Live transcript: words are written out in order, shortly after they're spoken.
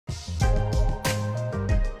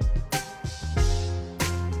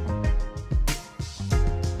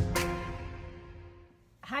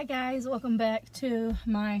Hi guys, welcome back to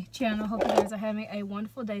my channel. Hope you guys are having a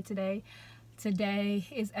wonderful day today. Today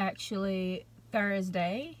is actually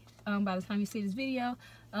Thursday by the time you see this video.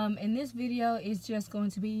 And this video is just going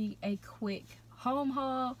to be a quick home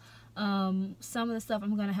haul. Some of the stuff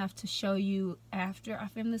I'm going to have to show you after I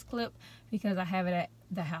film this clip because I have it at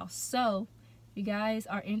the house. So if you guys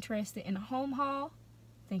are interested in a home haul,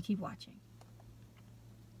 then keep watching.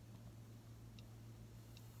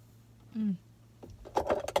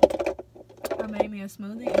 I made me a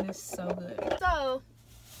smoothie and it's so good. So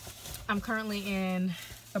I'm currently in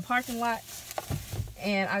the parking lot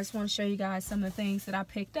and I just want to show you guys some of the things that I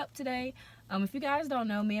picked up today. If you guys don't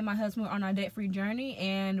know, me and my husband are on our debt-free journey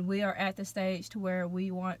and we are at the stage to where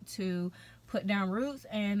we want to put down roots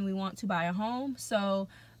and we want to buy a home. So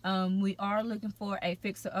we are looking for a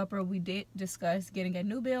fixer-upper. We did discuss getting a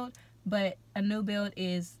new build, but a new build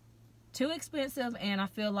is too expensive, and I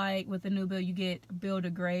feel like with the new build you get builder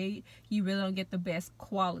grade, you really don't get the best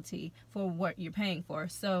quality for what you're paying for.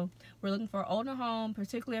 So we're looking for an older home,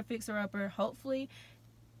 particularly a fixer-upper. Hopefully,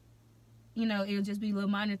 you know, it'll just be little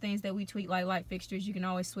minor things that we tweak, like light fixtures. You can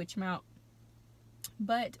always switch them out,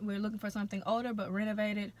 but we're looking for something older but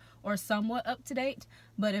renovated or somewhat up to date.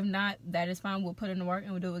 But if not, that is fine. We'll put in the work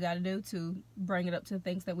and we'll do what we got to do to bring it up to the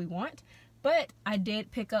things that we want. But I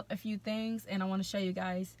did pick up a few things and I want to show you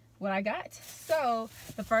guys what I got. So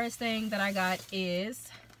the first thing that I got is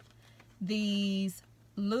these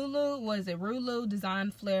Rulu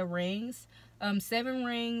design flare rings, 7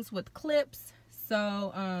 rings with clips.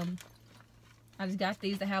 So I just got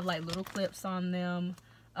these that have like little clips on them.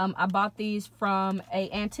 I bought these from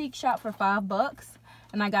a antique shop for $5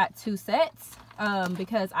 and I got 2 sets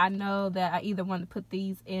because I know that I either want to put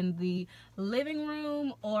these in the living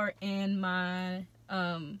room or in my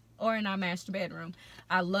or in our master bedroom.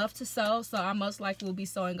 I love to sew, so I most likely will be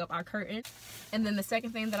sewing up our curtain. And then the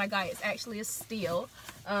second thing that I got is actually a steel,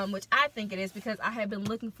 which I think it is because I have been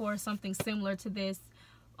looking for something similar to this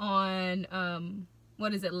on,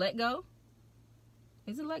 what is it, Let Go?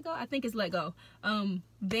 Is it Let Go? I think it's Let Go,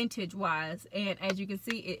 vintage wise. And as you can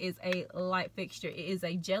see, it is a light fixture. It is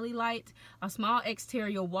a jelly light, a small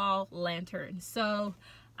exterior wall lantern. So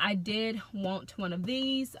I did want one of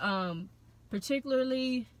these,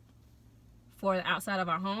 particularly for the outside of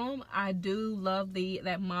our home. I do love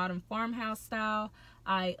that modern farmhouse style.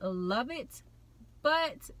 I love it,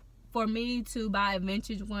 but for me to buy a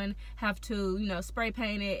vintage one, have to, you know, spray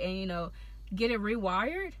paint it and, you know, get it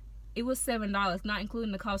rewired, it was $7, not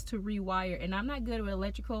including the cost to rewire, and I'm not good with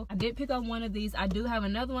electrical. I did pick up one of these. I do have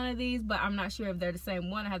another one of these, but I'm not sure if they're the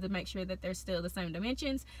same one. I have to make sure that they're still the same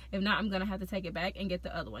dimensions. If not, I'm gonna have to take it back and get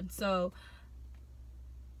the other one. So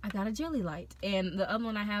I got a jelly light, and the other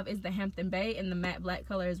one I have is the Hampton Bay in the matte black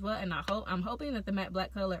color as well. And I'm hoping that the matte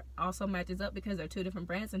black color also matches up because they're 2 different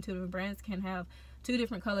brands, and 2 different brands can have 2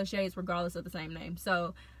 different color shades regardless of the same name.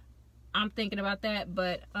 So I'm thinking about that,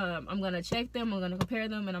 but I'm gonna check them, I'm gonna compare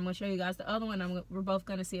them, and I'm gonna show you guys the other one. We're both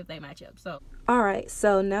gonna see if they match up. So all right,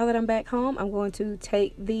 so now that I'm back home, I'm going to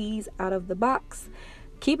take these out of the box,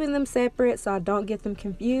 keeping them separate so I don't get them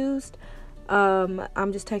confused.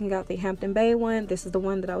 I'm just taking out the Hampton Bay one. This is the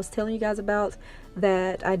one that I was telling you guys about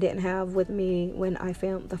that I didn't have with me when I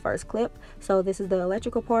filmed the first clip. So this is the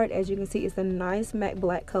electrical part. As you can see, it's a nice matte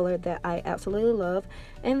black color that I absolutely love.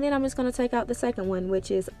 And then I'm just going to take out the second one,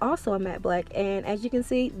 which is also a matte black. And as you can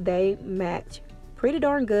see, they match pretty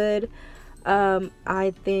darn good.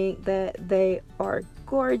 I think that they are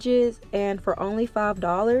gorgeous, and for only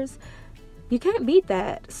 $5, you can't beat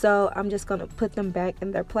that. So I'm just gonna put them back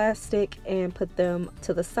in their plastic and put them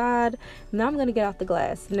to the side. Now I'm gonna get out the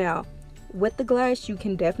glass. Now with the glass, you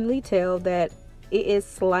can definitely tell that it is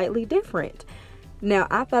slightly different. Now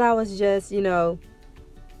I thought I was just, you know,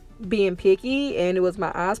 being picky and it was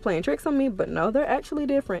my eyes playing tricks on me, but no, they're actually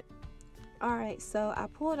different. All right, so I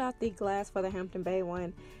pulled out the glass for the Hampton Bay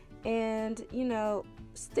one, and you know,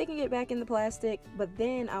 sticking it back in the plastic, but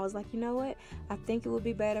then I was like, you know what, I think it would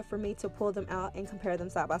be better for me to pull them out and compare them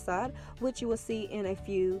side by side, which you will see in a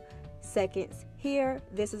few seconds here.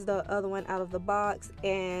 This is the other one out of the box,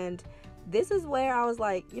 and this is where I was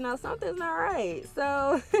like, you know, something's not right.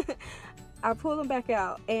 So I pulled them back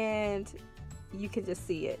out and you can just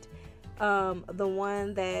see it. The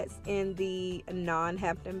one that's in the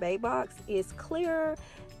non-Hampton Bay box is clearer.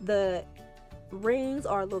 The rings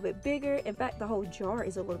are a little bit bigger. In fact, the whole jar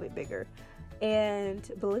is a little bit bigger. And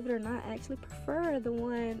believe it or not, I actually prefer the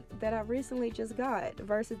one that I recently just got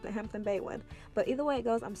versus the Hampton Bay one. But either way it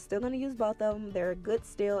goes, I'm still going to use both of them. They're good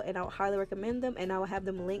still, and I would highly recommend them, and I will have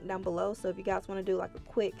them linked down below. So if you guys want to do like a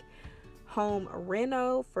quick home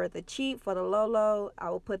reno for the cheap, for the low. I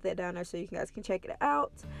will put that down there so you guys can check it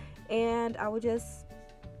out. And I will just,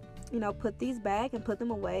 you know, put these back and put them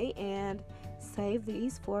away and save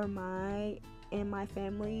these for my and my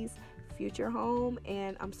family's future home.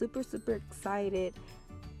 And I'm super excited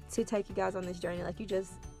to take you guys on this journey. Like, you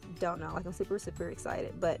just don't know. Like, I'm super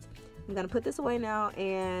excited. But I'm gonna put this away now,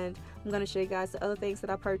 and I'm gonna show you guys the other things that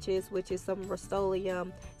I purchased, which is some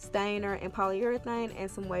Rust-Oleum stainer and polyurethane and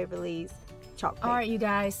some Waverly's chalk paint. Alright, you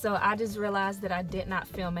guys, so I just realized that I did not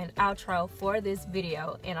film an outro for this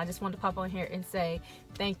video, and I just wanted to pop on here and say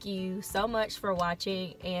thank you so much for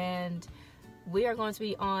watching. And we are going to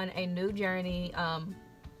be on a new journey,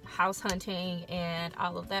 house hunting and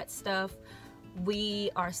all of that stuff. We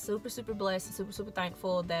are super blessed and super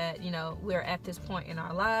thankful that, you know, we're at this point in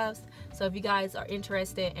our lives. So if you guys are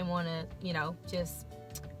interested and want to, you know, just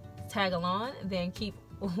tag along, then keep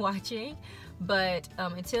watching. But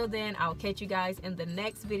until then, I'll catch you guys in the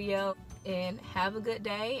next video, and have a good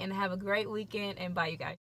day and have a great weekend, and bye, you guys.